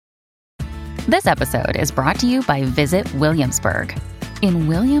This episode is brought to you by Visit Williamsburg. In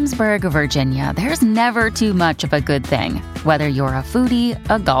Williamsburg, Virginia, there's never too much of a good thing. Whether you're a foodie,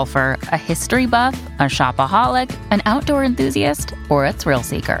 a golfer, a history buff, a shopaholic, an outdoor enthusiast, or a thrill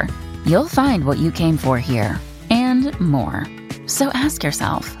seeker, you'll find what you came for here and more. So ask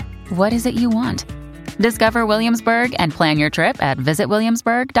yourself, what is it you want? Discover Williamsburg and plan your trip at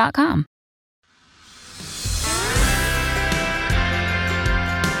visitwilliamsburg.com.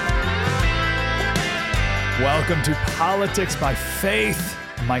 Welcome to Politics by Faith.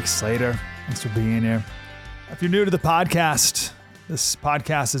 I'm Mike Slater. Thanks for being here. If you're new to the podcast, this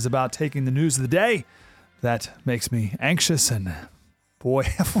podcast is about taking the news of the day that makes me anxious. And boy,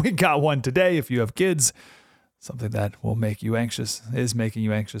 have we got one today. If you have kids, something that will make you anxious is making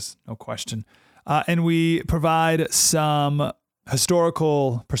you anxious, no question. And we provide some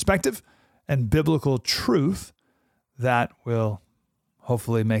historical perspective and biblical truth that will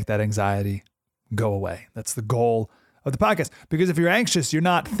hopefully make that anxiety go away. That's the goal of the podcast. Because if you're anxious, you're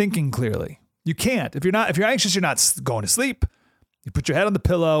not thinking clearly. You can't. If you're anxious, you're not going to sleep. You put your head on the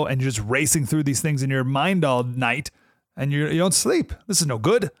pillow and you're just racing through these things in your mind all night and you don't sleep. This is no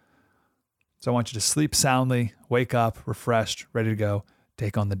good. So I want you to sleep soundly, wake up, refreshed, ready to go,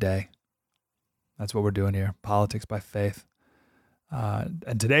 take on the day. That's what we're doing here. Politics by Faith.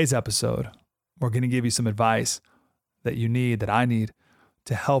 And today's episode, we're going to give you some advice that you need, that I need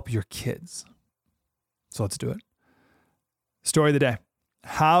to help your kids. So let's do it. Story of the day.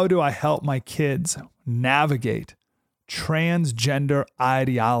 How do I help my kids navigate transgender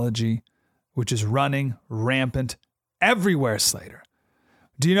ideology, which is running rampant everywhere, Slater?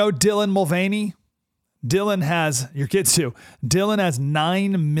 Do you know Dylan Mulvaney? Dylan has, your kids too, Dylan has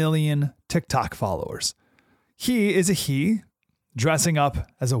 9 million TikTok followers. He is a he dressing up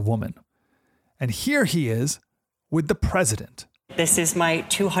as a woman. And here he is with the president. This is my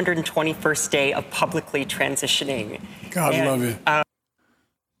 221st day of publicly transitioning. God love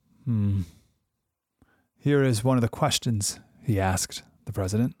you. Here is one of the questions he asked the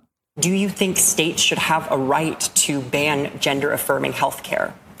president. Do you think states should have a right to ban gender-affirming health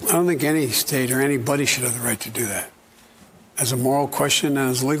care? I don't think any state or anybody should have the right to do that. As a moral question and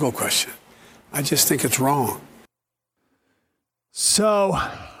as a legal question. I just think it's wrong. So,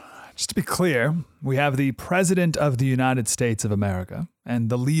 just to be clear, we have the President of the United States of America and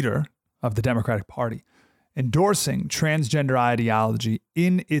the leader of the Democratic Party endorsing transgender ideology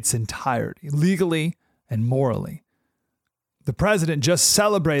in its entirety, legally and morally. The president just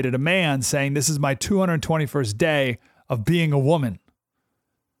celebrated a man saying, this is my 221st day of being a woman.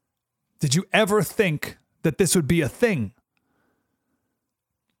 Did you ever think that this would be a thing?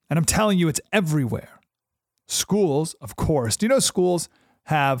 And I'm telling you, it's everywhere. Schools, of course. Do you know schools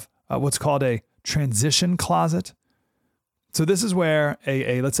have what's called a transition closet? So this is where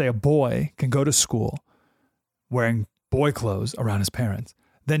let's say a boy can go to school wearing boy clothes around his parents,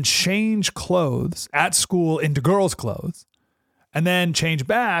 then change clothes at school into girls' clothes, and then change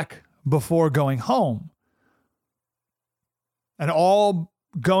back before going home. And all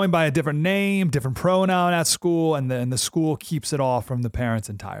going by a different name, different pronoun at school, and then the school keeps it all from the parents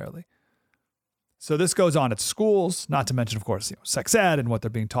entirely. So this goes on at schools, not to mention, of course, sex ed and what they're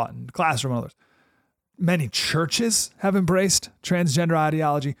being taught in the classroom and others. Many churches have embraced transgender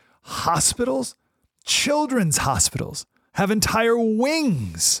ideology. Hospitals, children's hospitals, have entire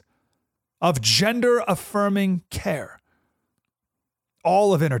wings of gender-affirming care.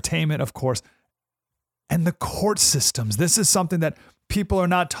 All of entertainment, of course. And the court systems. This is something that people are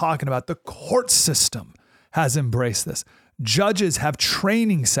not talking about. The court system has embraced this. Judges have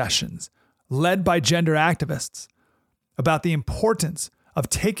training sessions led by gender activists about the importance of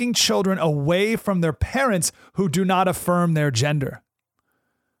taking children away from their parents who do not affirm their gender.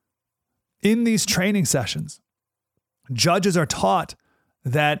 In these training sessions, judges are taught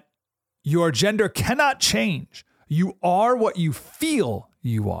that your gender cannot change. You are what you feel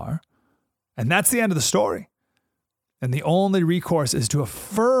you are. And that's the end of the story. And the only recourse is to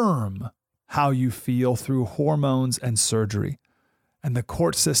affirm how you feel through hormones and surgery. And the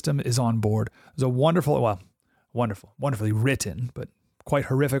court system is on board. There's a wonderfully written, but quite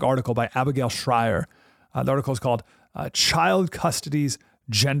horrific article by Abigail Schreier. The article is called Child Custody's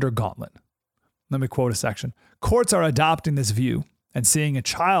Gender Gauntlet. Let me quote a section. Courts are adopting this view and seeing a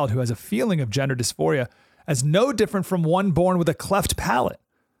child who has a feeling of gender dysphoria as no different from one born with a cleft palate.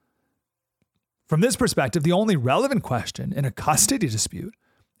 From this perspective, the only relevant question in a custody dispute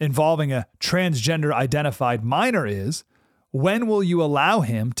involving a transgender identified minor is, when will you allow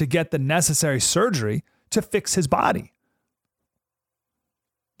him to get the necessary surgery to fix his body?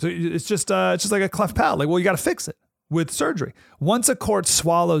 So it's just like a cleft palate. Like, well, you got to fix it. with surgery. Once a court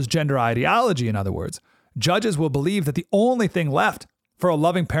swallows gender ideology, in other words, judges will believe that the only thing left for a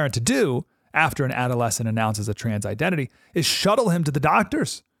loving parent to do after an adolescent announces a trans identity is shuttle him to the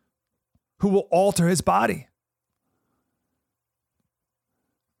doctors who will alter his body.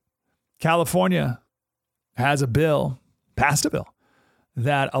 California has passed a bill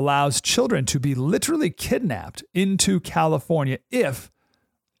that allows children to be literally kidnapped into California if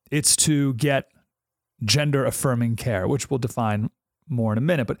it's to get gender affirming care, which we'll define more in a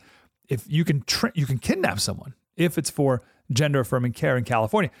minute. But if you can kidnap someone if it's for gender affirming care in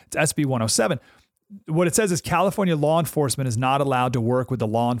California. It's SB 107. What it says is California law enforcement is not allowed to work with the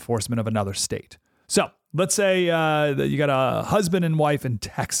law enforcement of another state. So let's say that you got a husband and wife in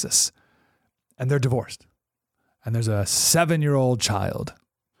Texas and they're divorced. And there's a 7-year-old child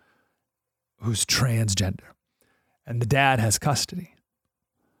who's transgender. And the dad has custody.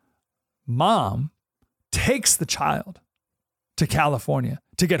 Mom takes the child to California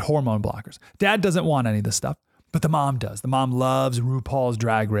to get hormone blockers. Dad doesn't want any of this stuff, but the mom does. The mom loves RuPaul's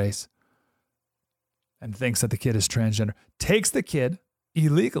Drag Race and thinks that the kid is transgender. Takes the kid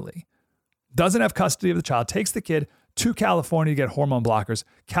illegally, doesn't have custody of the child, takes the kid to California to get hormone blockers.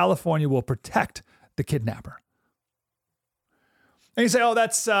 California will protect the kidnapper. And you say, oh,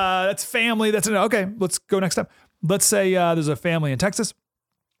 that's family. Okay, let's go next step. Let's say there's a family in Texas.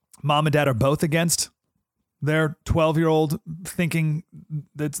 Mom and dad are both against their 12-year-old thinking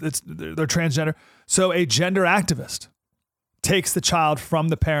that they're transgender. So a gender activist takes the child from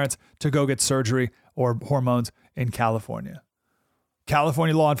the parents to go get surgery or hormones in California.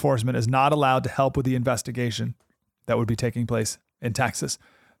 California law enforcement is not allowed to help with the investigation that would be taking place in Texas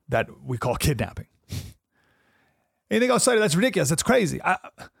that we call kidnapping. Anything outside of that's ridiculous. That's crazy. Okay,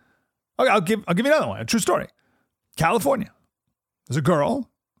 I'll give you another one. A true story. California. There's a girl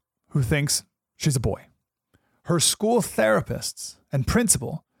who thinks she's a boy. Her school therapists and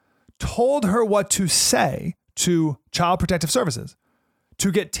principal told her what to say to Child Protective Services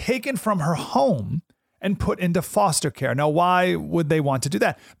to get taken from her home and put into foster care. Now, why would they want to do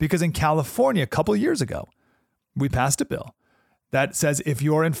that? Because in California, a couple of years ago, we passed a bill that says if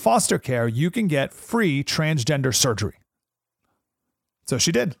you're in foster care, you can get free transgender surgery. So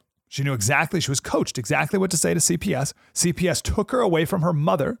she did. She knew exactly, she was coached exactly what to say to CPS. CPS took her away from her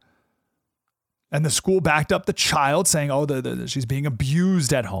mother, and the school backed up the child saying, she's being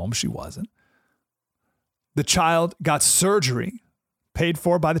abused at home. She wasn't. The child got surgery paid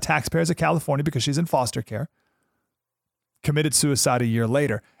for by the taxpayers of California because she's in foster care, committed suicide a year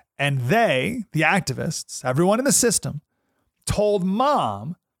later. And they, the activists, everyone in the system, told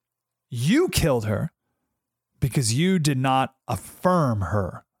mom, you killed her because you did not affirm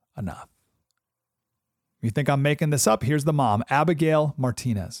her enough. You think I'm making this up? Here's the mom, Abigail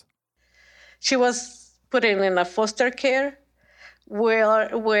Martinez. She was put in a foster care where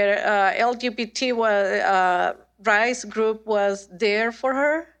LGBT rights group was there for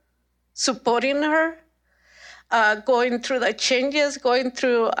her, supporting her, going through the changes, going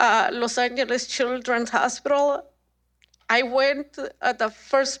through Los Angeles Children's Hospital. I went at the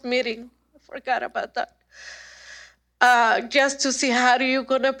first meeting, I forgot about that, just to see how are you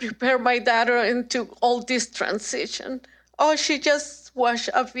going to prepare my daughter into all this transition. Oh, she just watched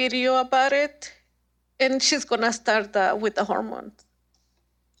a video about it, and she's going to start with the hormones.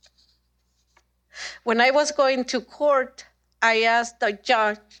 When I was going to court, I asked the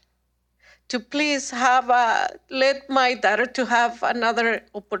judge to please let my daughter to have another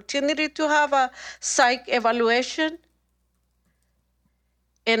opportunity to have a psych evaluation.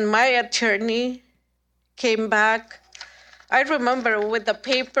 And my attorney came back. I remember with the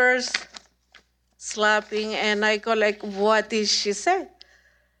papers slapping, and I go like, what did she say?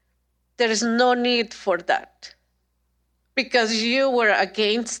 There is no need for that because you were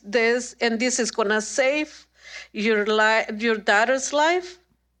against this, and this is gonna save your daughter's life.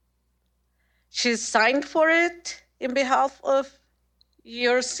 She signed for it in behalf of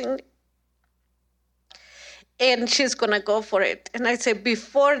your singing, and she's gonna go for it. And I say,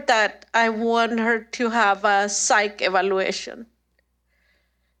 before that, I want her to have a psych evaluation.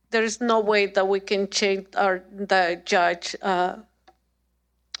 There is no way that we can change the judge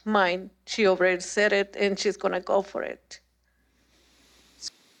mind. She already said it, and she's gonna go for it.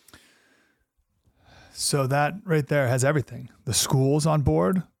 So that right there has everything. The schools on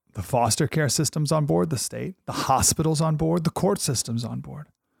board, the foster care system's on board, the state, the hospitals on board, the court system's on board.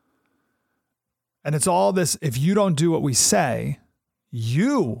 And it's all this, if you don't do what we say,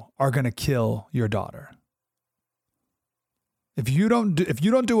 you are going to kill your daughter. If you don't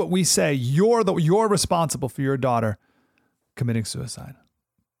do what we say, you're responsible for your daughter committing suicide.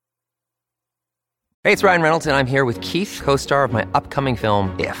 Hey, it's Ryan Reynolds, and I'm here with Keith, co-star of my upcoming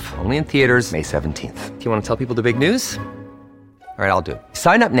film, If, only in theaters May 17th. Do you want to tell people the big news? All right, I'll do it.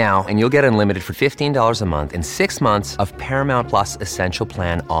 Sign up now and you'll get unlimited for $15 a month and 6 months of Paramount Plus Essential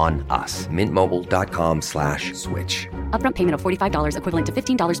Plan on us. MintMobile.com/switch. Upfront payment of $45 equivalent to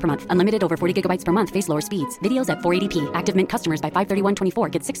 $15 per month. Unlimited over 40 gigabytes per month. Face lower speeds. Videos at 480p. Active Mint customers by 531.24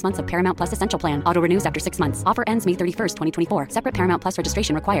 get 6 months of Paramount Plus Essential Plan. Auto renews after 6 months. Offer ends May 31st, 2024. Separate Paramount Plus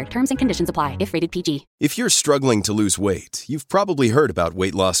registration required. Terms and conditions apply if rated PG. If you're struggling to lose weight, you've probably heard about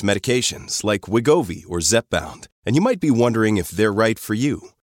weight loss medications like Wegovy or Zepbound, and you might be wondering if they're right for you.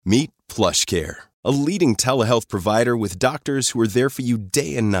 Meet PlushCare, a leading telehealth provider with doctors who are there for you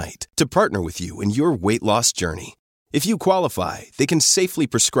day and night to partner with you in your weight loss journey. If you qualify, they can safely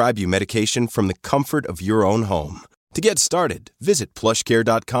prescribe you medication from the comfort of your own home. To get started, visit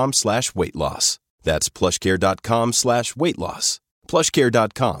plushcare.com/weightloss. That's plushcare.com/weightloss.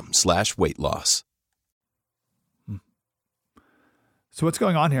 plushcare.com/weightloss. So what's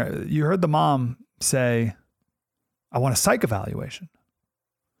going on here? You heard the mom say, I want a psych evaluation.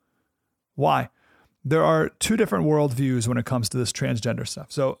 Why? There are two different worldviews when it comes to this transgender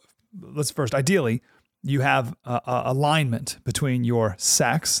stuff. So let's first, ideally, you have alignment between your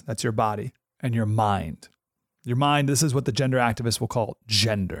sex, that's your body, and your mind. Your mind, this is what the gender activists will call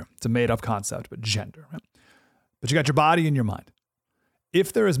gender. It's a made-up concept, but gender. Right? But you got your body and your mind.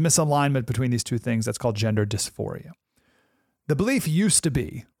 If there is misalignment between these two things, that's called gender dysphoria. The belief used to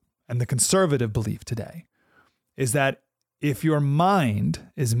be, and the conservative belief today, is that if your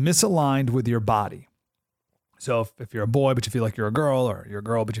mind is misaligned with your body, so if you're a boy but you feel like you're a girl, or you're a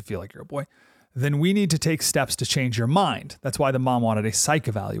girl but you feel like you're a boy, then we need to take steps to change your mind. That's why the mom wanted a psych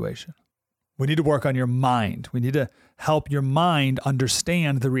evaluation. We need to work on your mind. We need to help your mind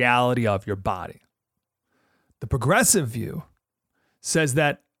understand the reality of your body. The progressive view says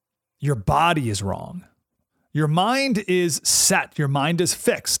that your body is wrong. Your mind is set. Your mind is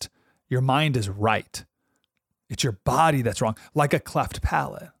fixed. Your mind is right. It's your body that's wrong, like a cleft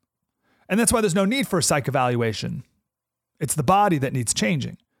palate. And that's why there's no need for a psych evaluation. It's the body that needs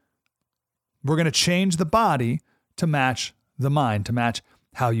changing. We're going to change the body to match the mind, to match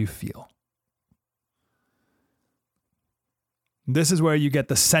how you feel. This is where you get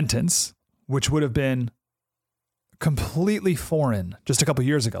the sentence, which would have been completely foreign just a couple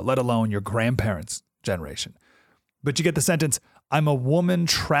years ago, let alone your grandparents' generation. But you get the sentence, I'm a woman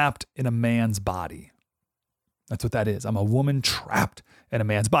trapped in a man's body. That's what that is. I'm a woman trapped in a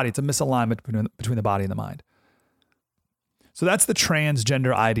man's body. It's a misalignment between the body and the mind. So that's the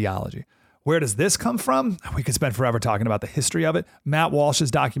transgender ideology. Where does this come from? We could spend forever talking about the history of it. Matt Walsh's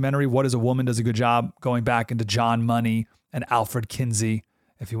documentary, What is a Woman, does a good job going back into John Money and Alfred Kinsey,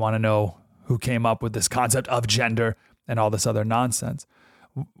 if you want to know who came up with this concept of gender and all this other nonsense.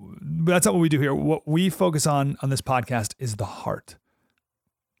 But that's not what we do here. What we focus on this podcast is the heart.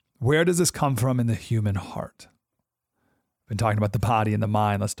 Where does this come from in the human heart? Been talking about the body and the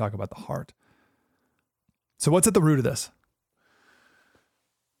mind. Let's talk about the heart. So what's at the root of this?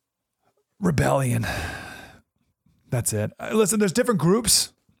 Rebellion. That's it. Listen, there's different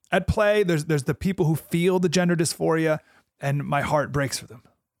groups at play. There's the people who feel the gender dysphoria, and my heart breaks for them.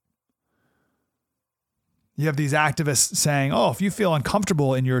 You have these activists saying, oh, if you feel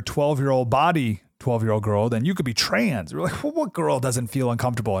uncomfortable in your 12-year-old body, 12-year-old girl, then you could be trans. We're like, well, what girl doesn't feel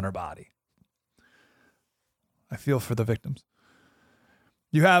uncomfortable in her body? I feel for the victims.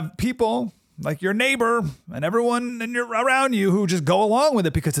 You have people like your neighbor and everyone around you who just go along with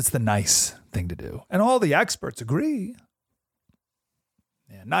it because it's the nice thing to do. And all the experts agree.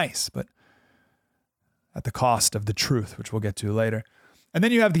 Yeah, nice, but at the cost of the truth, which we'll get to later. And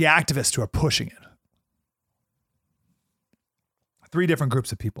then you have the activists who are pushing it. Three different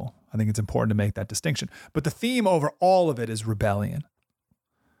groups of people. I think it's important to make that distinction. But the theme over all of it is rebellion.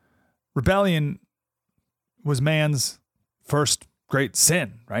 Rebellion was man's first great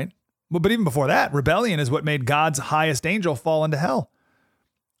sin, right? But even before that, rebellion is what made God's highest angel fall into hell.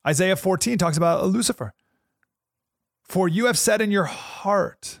 Isaiah 14 talks about Lucifer. For you have said in your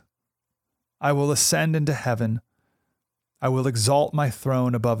heart, I will ascend into heaven. I will exalt my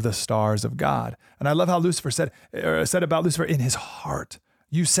throne above the stars of God. And I love how Lucifer said about Lucifer in his heart.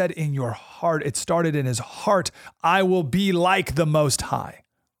 You said in your heart. It started in his heart. I will be like the Most High.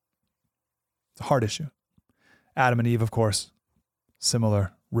 It's a heart issue. Adam and Eve, of course,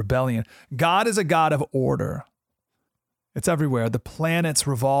 similar rebellion. God is a God of order. It's everywhere. The planets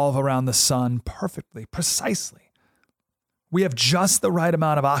revolve around the sun perfectly, precisely. We have just the right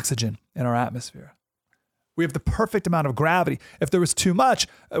amount of oxygen in our atmosphere. We have the perfect amount of gravity. If there was too much,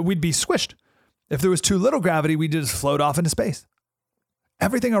 we'd be squished. If there was too little gravity, we'd just float off into space.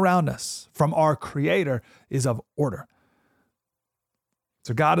 Everything around us from our Creator is of order.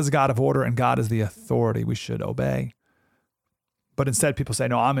 So God is a God of order, and God is the authority we should obey. But instead, people say,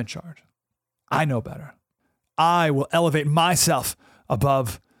 no, I'm in charge. I know better. I will elevate myself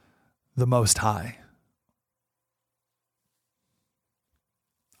above the Most High.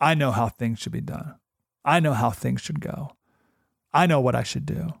 I know how things should be done. I know how things should go. I know what I should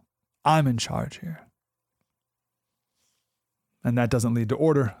do. I'm in charge here. And that doesn't lead to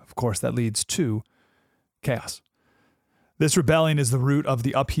order. Of course, that leads to chaos. This rebellion is the root of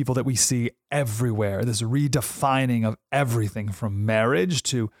the upheaval that we see everywhere. This redefining of everything from marriage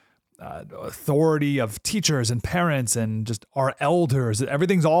to authority of teachers and parents and just our elders.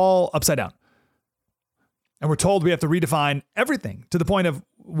 Everything's all upside down. And we're told we have to redefine everything to the point of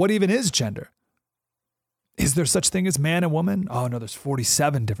what even is gender. Is there such thing as man and woman? Oh no, there's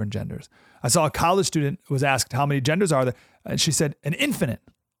 47 different genders. I saw a college student who was asked how many genders are there, and she said an infinite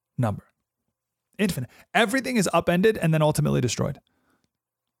number. Infinite. Everything is upended and then ultimately destroyed.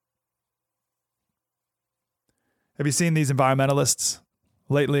 Have you seen these environmentalists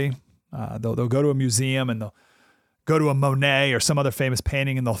lately? They'll go to a museum and they'll go to a Monet or some other famous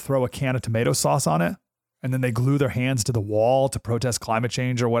painting and they'll throw a can of tomato sauce on it. And then they glue their hands to the wall to protest climate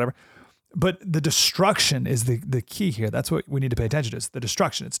change or whatever. But the destruction is the key here. That's what we need to pay attention to. It's the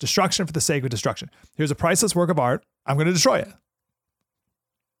destruction. It's destruction for the sake of destruction. Here's a priceless work of art. I'm going to destroy it.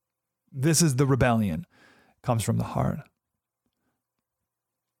 This is the rebellion. It comes from the heart.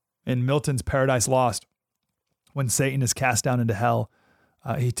 In Milton's Paradise Lost, when Satan is cast down into hell,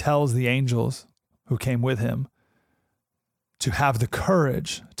 he tells the angels who came with him to have the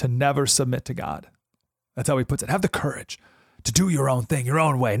courage to never submit to God. That's how he puts it. Have the courage to do your own thing, your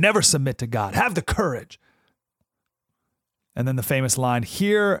own way. Never submit to God. Have the courage. And then the famous line,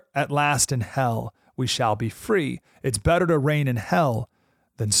 here at last in hell we shall be free. It's better to reign in hell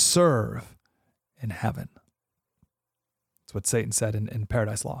than serve in heaven. That's what Satan said in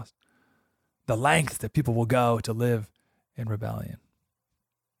Paradise Lost. The length that people will go to live in rebellion.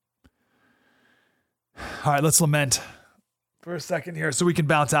 All right, let's lament for a second here so we can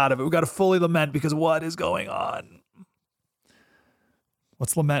bounce out of it. We've got to fully lament because what is going on?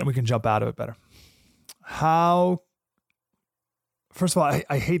 Let's lament and we can jump out of it better. First of all,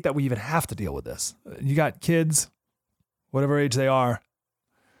 I hate that we even have to deal with this. You got kids, whatever age they are.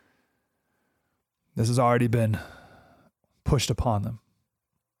 This has already been pushed upon them.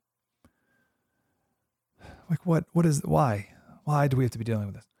 Like why? Why do we have to be dealing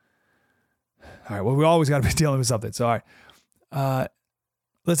with this? All right, well, we always got to be dealing with something. So, all right.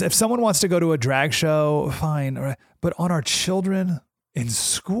 If someone wants to go to a drag show, fine. All right. But on our children in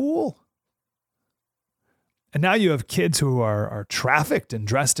school? And now you have kids who are trafficked and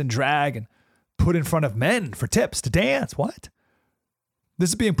dressed in drag and put in front of men for tips to dance. What? This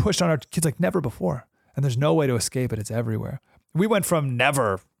is being pushed on our kids like never before. And there's no way to escape it. It's everywhere. We went from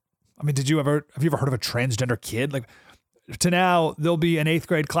never. I mean, have you ever heard of a transgender kid? Like, to now there'll be an 8th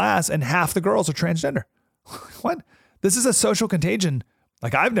grade class and half the girls are transgender. What? This is a social contagion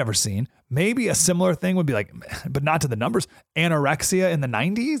like I've never seen. Maybe a similar thing would be like, but not to the numbers, anorexia in the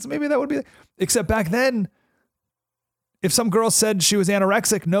 90s. Maybe that would be, except back then, if some girl said she was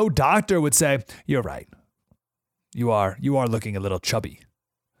anorexic, no doctor would say, you're right. You are looking a little chubby.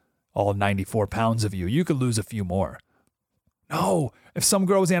 All 94 pounds of you. You could lose a few more. No, if some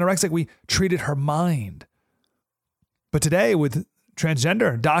girl was anorexic, we treated her mind. But today with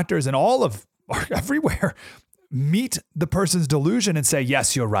transgender, doctors and all of everywhere meet the person's delusion and say,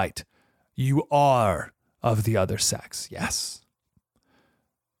 yes, you're right. You are of the other sex. Yes.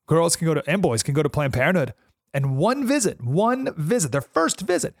 Girls can go to, and boys can go to Planned Parenthood and one visit, their first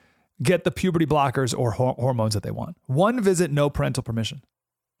visit, get the puberty blockers or hormones that they want. One visit, no parental permission.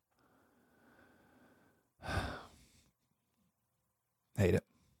 Hate it.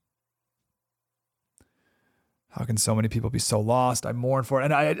 How can so many people be so lost? I mourn for it.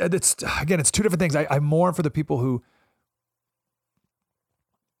 And it's two different things. I mourn for the people who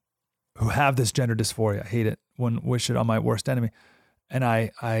have this gender dysphoria. I hate it. Wouldn't wish it on my worst enemy. And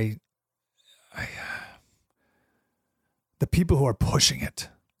the people who are pushing it.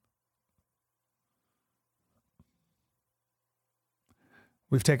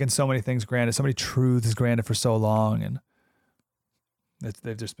 We've taken so many things granted, so many truths granted for so long, and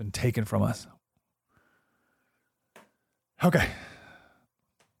they've just been taken from us. Okay.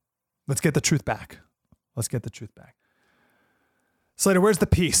 Let's get the truth back. Slater, where's the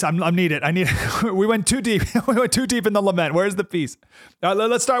peace? I need it. We went too deep. We went too deep in the lament. Where's the peace?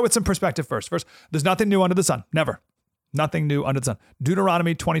 Let's start with some perspective first. First, there's nothing new under the sun. Never. Nothing new under the sun.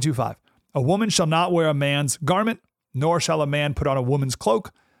 Deuteronomy 22:5. A woman shall not wear a man's garment, nor shall a man put on a woman's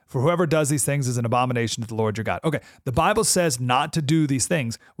cloak, for whoever does these things is an abomination to the Lord your God. Okay, the Bible says not to do these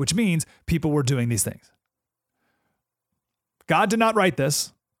things, which means people were doing these things. God did not write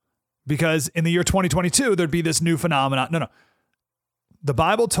this because in the year 2022, there'd be this new phenomenon. No. The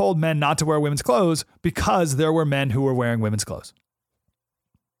Bible told men not to wear women's clothes because there were men who were wearing women's clothes.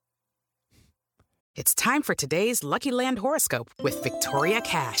 It's time for today's Lucky Land horoscope with Victoria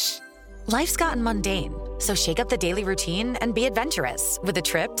Cash. Life's gotten mundane, so shake up the daily routine and be adventurous with a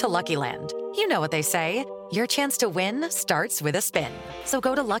trip to Lucky Land. You know what they say, your chance to win starts with a spin. So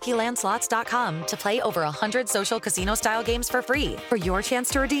go to LuckyLandSlots.com to play over 100 social casino-style games for free for your chance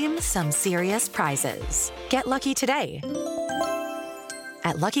to redeem some serious prizes. Get lucky today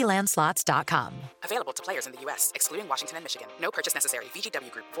at LuckyLandSlots.com. Available to players in the U.S., excluding Washington and Michigan. No purchase necessary.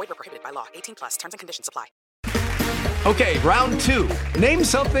 VGW Group. Void where prohibited by law. 18+. Terms and conditions apply. Okay, round two. Name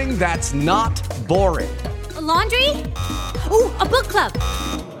something that's not boring. A laundry? Ooh, a book club.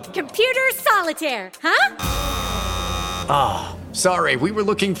 Computer solitaire, huh? Ah, sorry. We were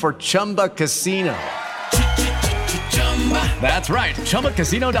looking for Chumba Casino. That's right.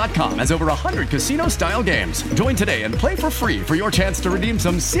 ChumbaCasino.com has over 100 casino-style games. Join today and play for free for your chance to redeem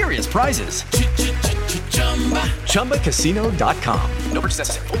some serious prizes. ChumbaCasino.com. No purchase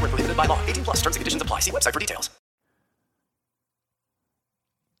necessary. Void where prohibited by law. 18+. Terms and conditions apply. See website for details.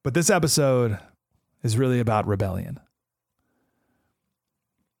 But this episode is really about rebellion.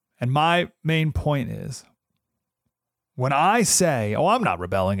 And my main point is, when I say, I'm not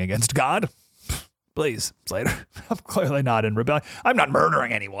rebelling against God, please, Slater, I'm clearly not in rebellion. I'm not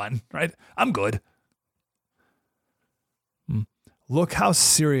murdering anyone, right? I'm good. Look how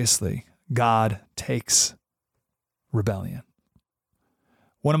seriously God takes rebellion.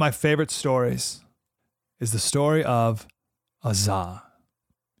 One of my favorite stories is the story of Uzzah.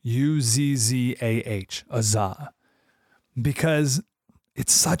 Uzzah, Uzzah, because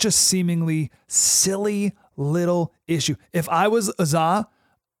it's such a seemingly silly little issue. If I was Uzzah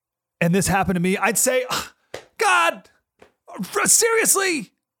and this happened to me, I'd say, God,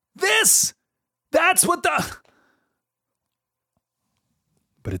 seriously, that's what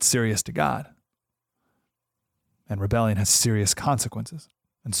But it's serious to God. And rebellion has serious consequences.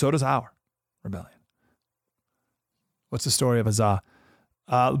 And so does our rebellion. What's the story of Uzzah?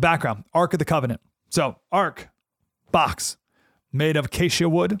 Background, Ark of the Covenant. So, Ark, box, made of acacia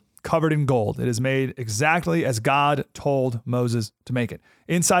wood, covered in gold. It is made exactly as God told Moses to make it.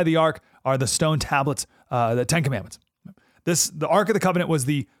 Inside the Ark are the stone tablets, the Ten Commandments. The Ark of the Covenant was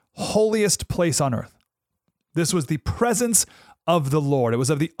the holiest place on earth. This was the presence of the Lord. It was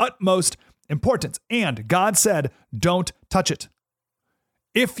of the utmost importance. And God said, don't touch it.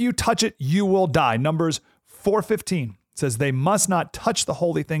 If you touch it, you will die. Numbers 4:15 says they must not touch the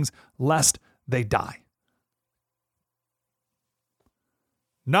holy things lest they die.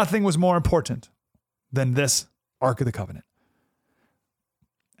 Nothing was more important than this Ark of the Covenant.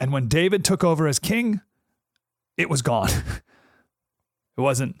 And when David took over as king, it was gone. It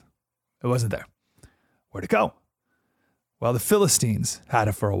wasn't there. Where'd it go? Well, the Philistines had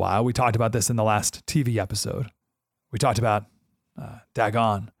it for a while. We talked about this in the last TV episode. We talked about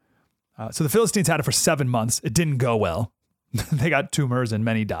Dagon. So the Philistines had it for 7 months. It didn't go well. They got tumors and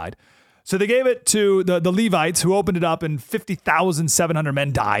many died. So they gave it to the Levites who opened it up and 50,700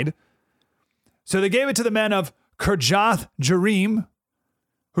 men died. So they gave it to the men of Kirjath Jearim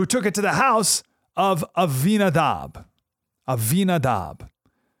who took it to the house of Avinadab.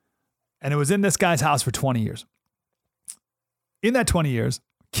 And it was in this guy's house for 20 years. In that 20 years,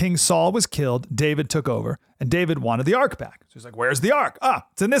 King Saul was killed, David took over, and David wanted the ark back. So he's like, where's the ark?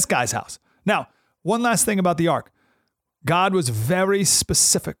 It's in this guy's house. Now, one last thing about the ark. God was very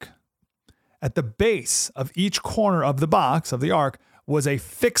specific. At the base of each corner of the box of the ark was a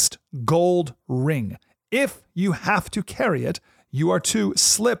fixed gold ring. If you have to carry it, you are to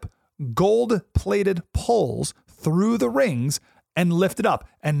slip gold-plated poles through the rings and lift it up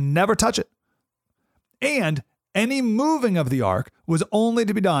and never touch it. And any moving of the ark was only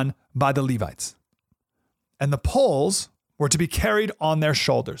to be done by the Levites. And the poles were to be carried on their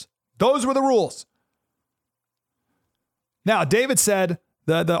shoulders. Those were the rules. Now, David said,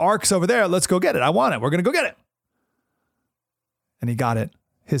 the ark's over there. Let's go get it. I want it. We're going to go get it. And he got it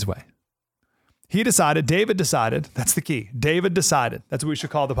his way. David decided, that's the key. David decided, that's what we should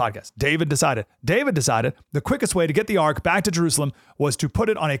call the podcast. David decided the quickest way to get the ark back to Jerusalem was to put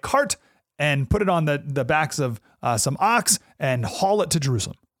it on a cart and put it on the backs of some ox and haul it to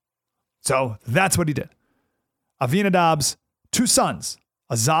Jerusalem. So that's what he did. Avinadab's 2 sons,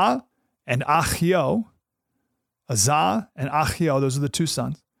 Uzzah and Ahio. Those are the 2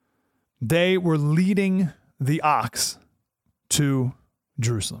 sons. They were leading the ox to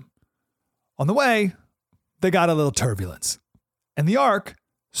Jerusalem. On the way, they got a little turbulence, and the ark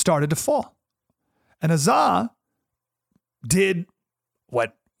started to fall. And Uzzah did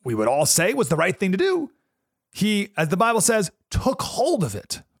what we would all say was the right thing to do. He, as the Bible says, took hold of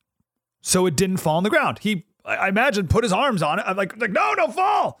it so it didn't fall on the ground. He, I imagine, put his arms on it. I'm like, no, don't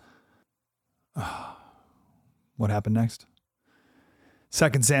fall. What happened next?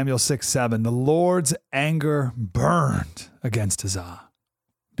 2 Samuel 6:7. The Lord's anger burned against Uzzah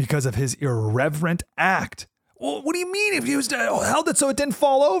because of his irreverent act. Well, what do you mean if he held it so it didn't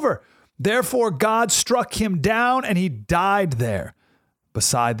fall over? Therefore, God struck him down and he died there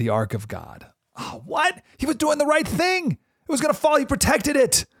beside the ark of God. Oh, what? He was doing the right thing. It was going to fall. He protected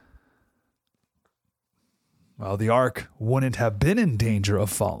it. Well, the ark wouldn't have been in danger of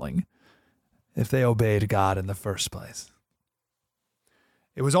falling if they obeyed God in the first place.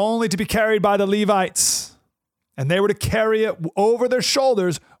 It was only to be carried by the Levites, and they were to carry it over their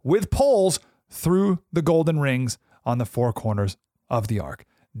shoulders with poles through the golden rings on the four corners of the ark.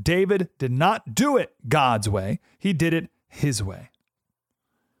 David did not do it God's way. He did it his way.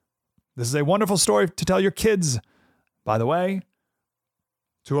 This is a wonderful story to tell your kids, by the way.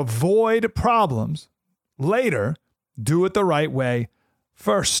 To avoid problems later, do it the right way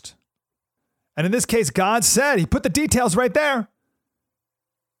first. And in this case, God said, he put the details right there.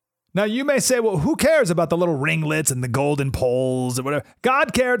 Now you may say, well, who cares about the little ringlets and the golden poles or whatever?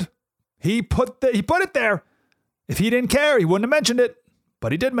 God cared. He put it there. If he didn't care, he wouldn't have mentioned it.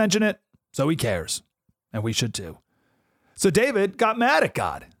 But he did mention it, so he cares. And we should too. So David got mad at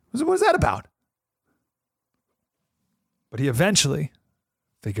God. What was that about? But he eventually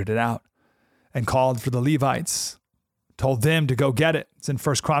figured it out and called for the Levites, told them to go get it. It's in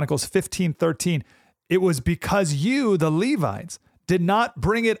 1 Chronicles 15:13. It was because you, the Levites, did not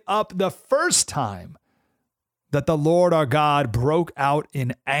bring it up the first time that the Lord our God broke out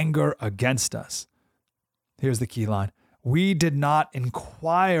in anger against us. Here's the key line. We did not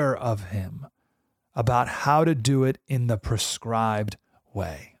inquire of him about how to do it in the prescribed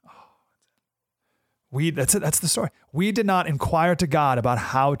way. That's it. That's the story. We did not inquire to God about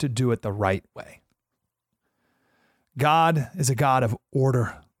how to do it the right way. God is a God of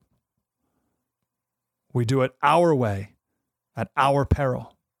order. We do it our way at our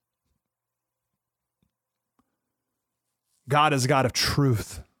peril. God is a God of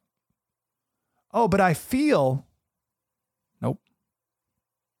truth. Oh, but I feel... Nope.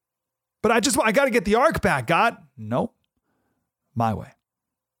 But I got to get the ark back, God. Nope. My way.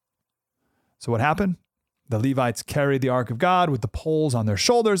 So what happened? The Levites carried the ark of God with the poles on their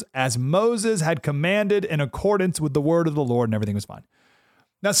shoulders as Moses had commanded in accordance with the word of the Lord, and everything was fine.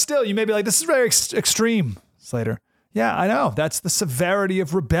 Now still, you may be like, this is very extreme, Slater. Yeah, I know. That's the severity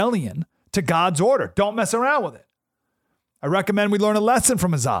of rebellion to God's order. Don't mess around with it. I recommend we learn a lesson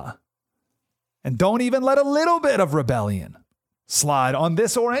from Uzzah. And don't even let a little bit of rebellion slide on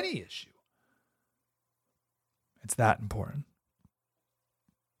this or any issue. It's that important.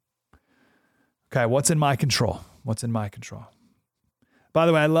 Okay, what's in my control? What's in my control? By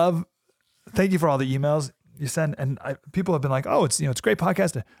the way, thank you for all the emails you send. And people have been like, oh, it's a great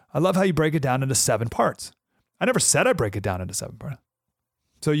podcast. I love how you break it down into 7 parts. I never said I break it down into 7 parts.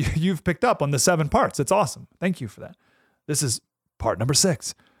 So you've picked up on the 7 parts. It's awesome. Thank you for that. This is part number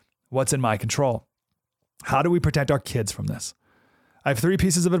 6. What's in my control? How do we protect our kids from this? I have 3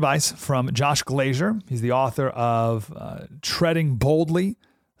 pieces of advice from Josh Glazier. He's the author of Treading Boldly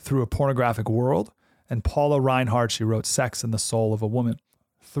Through a Pornographic World. And Paula Reinhardt, she wrote Sex and the Soul of a Woman.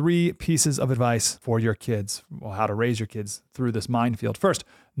 3 pieces of advice for your kids, well, how to raise your kids through this minefield. First,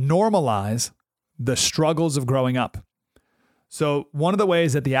 normalize the struggles of growing up. So one of the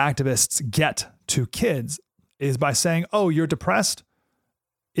ways that the activists get to kids is by saying, oh, you're depressed?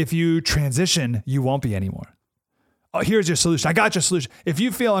 If you transition, you won't be anymore. Oh, here's your solution. I got your solution. If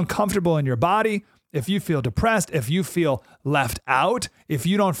you feel uncomfortable in your body, if you feel depressed, if you feel left out, if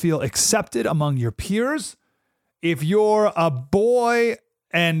you don't feel accepted among your peers, if you're a boy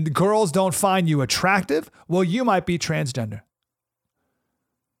and girls don't find you attractive, well, you might be transgender.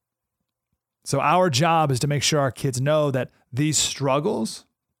 So our job is to make sure our kids know that these struggles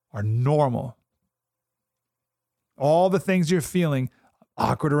are normal. All the things you're feeling,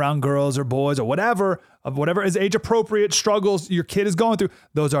 awkward around girls or boys or whatever is age appropriate struggles your kid is going through,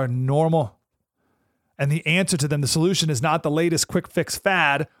 those are normal. And the answer to them, the solution is not the latest quick fix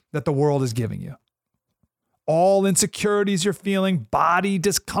fad that the world is giving you. All insecurities you're feeling, body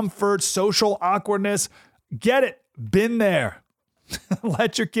discomfort, social awkwardness, get it, been there.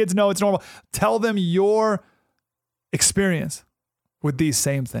 Let your kids know it's normal. Tell them your experience with these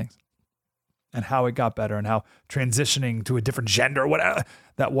same things. and how it got better and how transitioning to a different gender or whatever,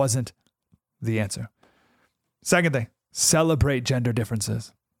 that wasn't the answer. Second thing, celebrate gender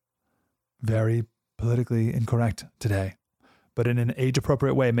differences. Very politically incorrect today, but in an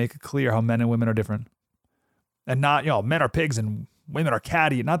age-appropriate way, make it clear how men and women are different. And not, men are pigs and women are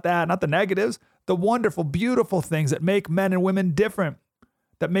catty. Not that, not the negatives. The wonderful, beautiful things that make men and women different,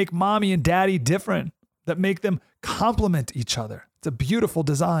 that make mommy and daddy different, that make them complement each other. It's a beautiful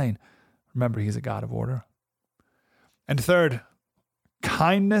design. Remember, he's a God of order. And third,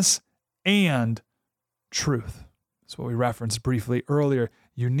 kindness and truth. That's what we referenced briefly earlier.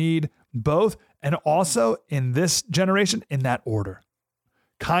 You need both, and also in this generation, in that order.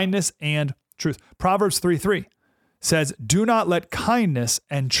 Kindness and truth. Proverbs 3:3 says, do not let kindness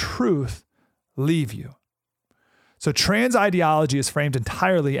and truth leave you. So trans ideology is framed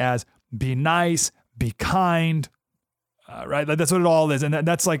entirely as be nice, be kind, right? That's what it all is. And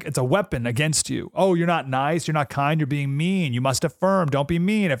that's like, it's a weapon against you. Oh, you're not nice. You're not kind. You're being mean. You must affirm. Don't be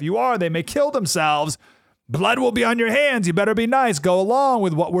mean. If you are, they may kill themselves. Blood will be on your hands. You better be nice. Go along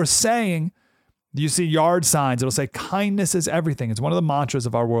with what we're saying. You see yard signs. It'll say kindness is everything. It's one of the mantras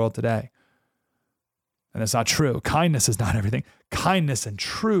of our world today. And it's not true. Kindness is not everything. Kindness and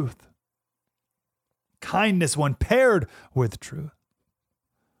truth. Kindness when paired with truth.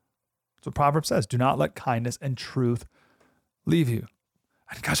 That's what Proverbs says. Do not let kindness and truth leave you.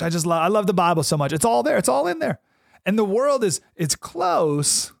 And gosh, I love the Bible so much. It's all there. It's all in there. And the world it's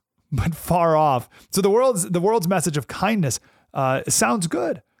close, but far off. So the world's message of kindness sounds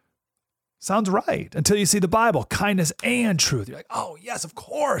good. Sounds right until you see the Bible, kindness and truth. You're like, oh, yes, of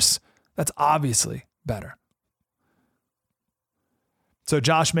course. That's obviously better. So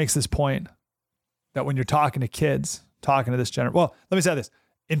Josh makes this point that when you're talking to kids, talking to this generation, well, let me say this.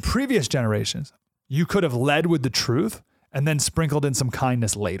 In previous generations, you could have led with the truth and then sprinkled in some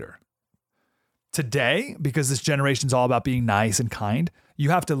kindness later. Today, because this generation's all about being nice and kind, you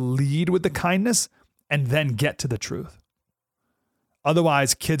have to lead with the kindness and then get to the truth.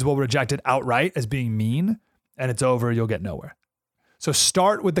 Otherwise, kids will reject it outright as being mean, and it's over. You'll get nowhere. So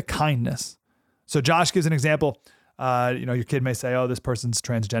start with the kindness. So Josh gives an example. Your kid may say, oh, this person's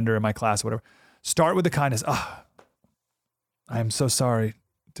transgender in my class, whatever. Start with the kindness. Oh, I am so sorry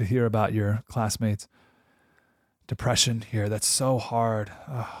to hear about your classmates' depression here. That's so hard.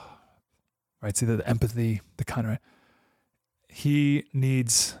 Oh. Right? See the empathy, the kind of, right? He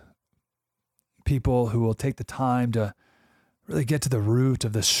needs people who will take the time to really get to the root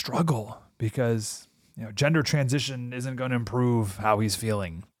of the struggle, because gender transition isn't going to improve how he's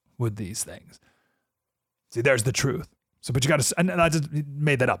feeling with these things. See, there's the truth. So, but you got to, and I just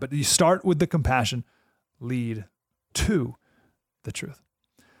made that up, but you start with the compassion, lead to the truth.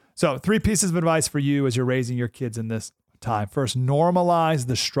 So 3 pieces of advice for you as you're raising your kids in this time. First, normalize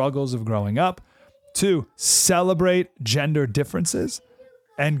the struggles of growing up. 2, celebrate gender differences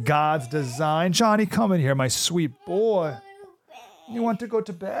and God's design. Johnny, come in here, my sweet boy. You want to go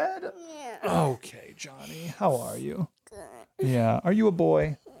to bed? Yeah. Okay, Johnny, how are you? Good. Yeah. Are you a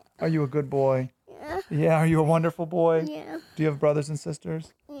boy? Are you a good boy? Yeah. Yeah. Are you a wonderful boy? Yeah. Do you have brothers and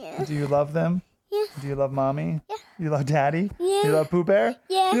sisters? Yeah. Do you love them? Yeah. Do you love mommy? Yeah. You love daddy? Yeah. You love Pooh Bear?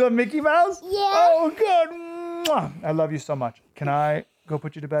 Yeah. You love Mickey Mouse? Yeah. Oh, good. Mwah. I love you so much. Can I go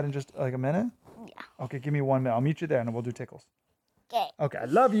put you to bed in just like a minute? Yeah. Okay, give me 1 minute. I'll meet you there and we'll do tickles. Okay. Okay, I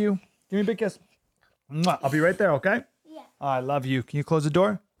love you. Give me a big kiss. Mwah. I'll be right there, okay? Yeah. I love you. Can you close the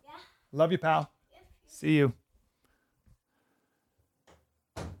door? Yeah. Love you, pal. Yeah. See you.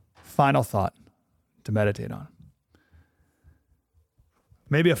 Final thought to meditate on.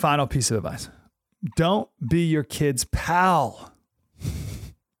 Maybe a final piece of advice. Don't be your kid's pal.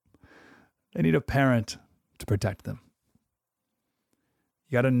 They need a parent to protect them.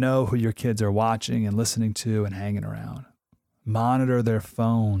 You got to know who your kids are watching and listening to and hanging around. Monitor their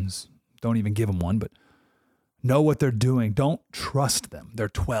phones. Don't even give them one, but know what they're doing. Don't trust them. They're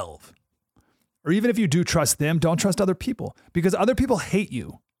 12. Or even if you do trust them, don't trust other people, because other people hate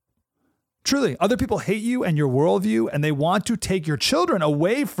you. Truly, other people hate you and your worldview, and they want to take your children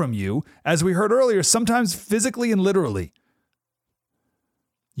away from you, as we heard earlier, sometimes physically and literally.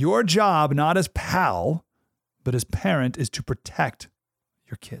 Your job, not as pal, but as parent, is to protect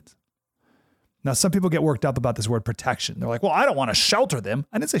your kids. Now, some people get worked up about this word protection. They're like, well, I don't want to shelter them.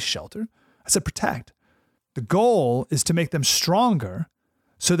 I didn't say shelter. I said protect. The goal is to make them stronger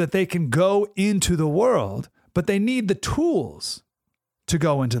so that they can go into the world, but they need the tools to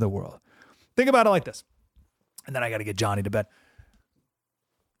go into the world. Think about it like this. And then I got to get Johnny to bed.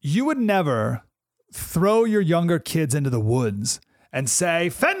 You would never throw your younger kids into the woods and say,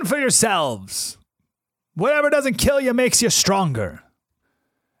 fend for yourselves. Whatever doesn't kill you makes you stronger.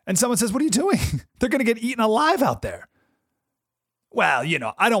 And someone says, what are you doing? They're going to get eaten alive out there. Well,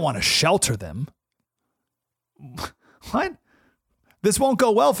 I don't want to shelter them. What? This won't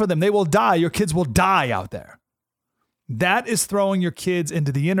go well for them. They will die. Your kids will die out there. That is throwing your kids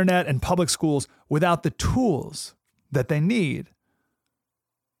into the internet and public schools without the tools that they need.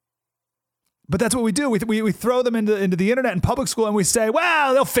 But that's what we do. We throw them into the internet and public school and we say,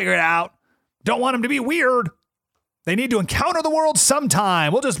 well, they'll figure it out. Don't want them to be weird. They need to encounter the world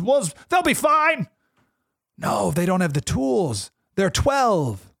sometime. They'll be fine. No, they don't have the tools. They're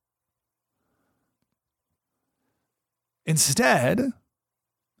 12. Instead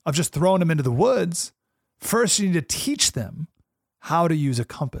of just throwing them into the woods, first you need to teach them how to use a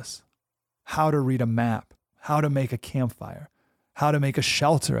compass, how to read a map, how to make a campfire, how to make a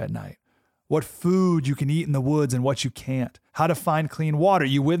shelter at night, what food you can eat in the woods and what you can't, how to find clean water.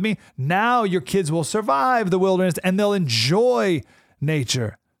 You with me? Now your kids will survive the wilderness and they'll enjoy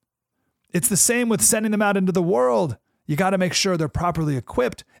nature. It's the same with sending them out into the world. You got to make sure they're properly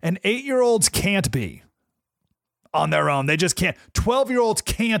equipped, and 8-year-olds can't be on their own. They just can't. 12-year-olds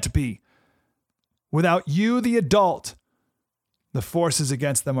can't be. Without you, the adult, the forces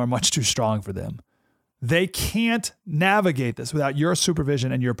against them are much too strong for them. They can't navigate this without your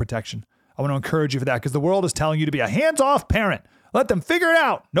supervision and your protection. I want to encourage you for that because the world is telling you to be a hands-off parent. Let them figure it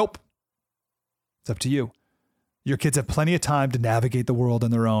out. Nope. It's up to you. Your kids have plenty of time to navigate the world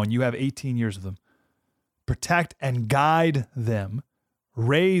on their own. You have 18 years of them. Protect and guide them.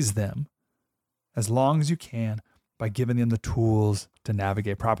 Raise them as long as you can by giving them the tools to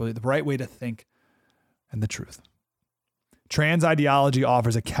navigate properly, the right way to think, and the truth. Trans ideology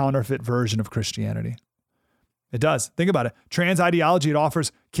offers a counterfeit version of Christianity. It does. Think about it. Trans ideology, it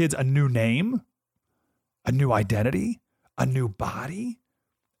offers kids a new name, a new identity, a new body,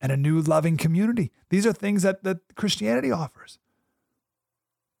 and a new loving community. These are things that Christianity offers.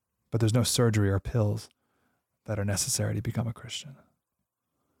 But there's no surgery or pills that are necessary to become a Christian.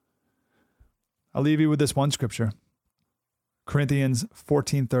 I'll leave you with this one scripture. Corinthians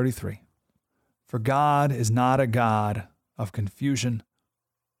 14:33. For God is not a God of confusion,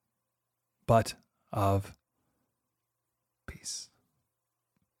 but of peace.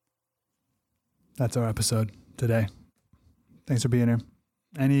 That's our episode today. Thanks for being here.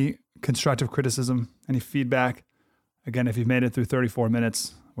 Any constructive criticism, any feedback? Again, if you've made it through 34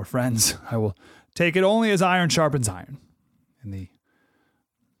 minutes, we're friends. I will take it only as iron sharpens iron in the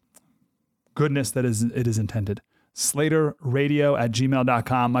goodness that it is intended.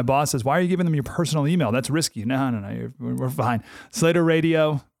 SlaterRadio@gmail.com. My boss says, why are you giving them your personal email? That's risky. No. We're fine.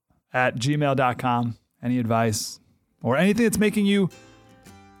 SlaterRadio@gmail.com. Any advice or anything that's making you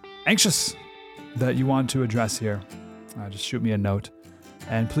anxious that you want to address here, just shoot me a note.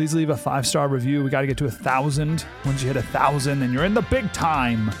 And please leave a 5-star review. We got to get to 1,000. Once you hit 1,000, then you're in the big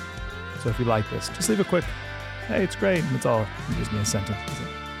time. So if you like this, just leave a quick, hey, it's great. That's all. You just need a sentence.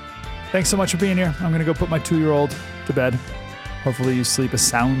 Thanks so much for being here. I'm going to go put my 2-year-old to bed. Hopefully you sleep as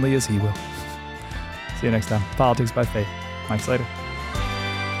soundly as he will. See you next time. Politics by Faith. Mike Slater.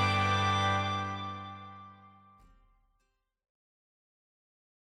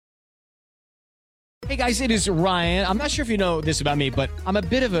 Hey guys, it is Ryan. I'm not sure if you know this about me, but I'm a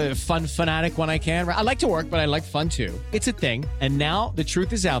bit of a fun fanatic when I can. I like to work, but I like fun too. It's a thing. And now the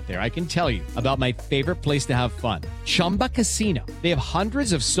truth is out there. I can tell you about my favorite place to have fun. Chumba Casino. They have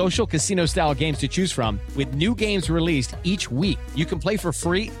hundreds of social casino style games to choose from with new games released each week. You can play for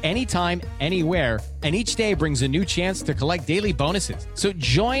free anytime, anywhere. And each day brings a new chance to collect daily bonuses. So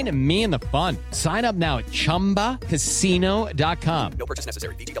join me in the fun. Sign up now at ChumbaCasino.com. No purchase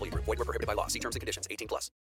necessary. VGW Group. Void where prohibited by law. See terms and conditions. 18+.